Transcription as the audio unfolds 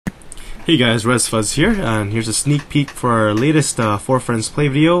Hey guys, ResFuzz here, and here's a sneak peek for our latest 4 Friends Play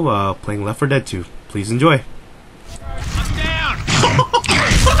video, playing Left 4 Dead 2. Please enjoy. I'm down!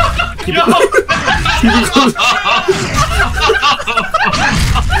 Keep it close.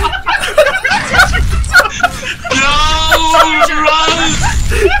 No, Russ!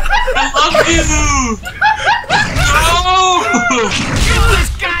 I love you! No! Kill this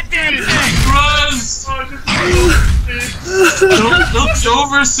goddamn thing! Russ! It's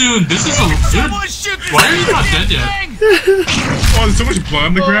over soon. This is a dude. Why are you not dead yet? Oh, there's so much blood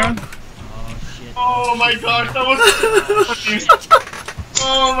on the ground. Oh my gosh, that was funny.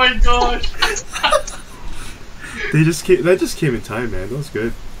 Oh my gosh. That just came in time, man. That was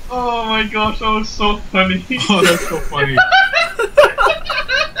good. Oh my gosh, that was so funny. Oh, that's so funny.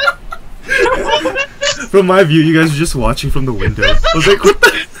 From my view, you guys are just watching from the window. I was like, what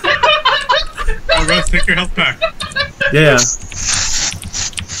the? Oh, Russ, take your health pack. Yeah.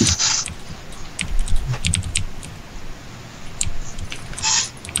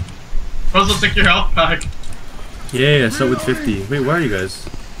 Russell, take your health pack. Yeah, start with 50. Wait, where are you guys?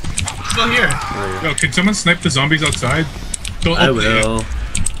 Still here. Oh, yeah. Yo, can someone snipe the zombies outside? Don't I open it. will.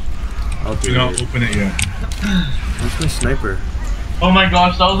 I'll do Do not it. open it yet. Where's my sniper? Oh my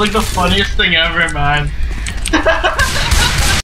gosh, that was like the funniest thing ever, man.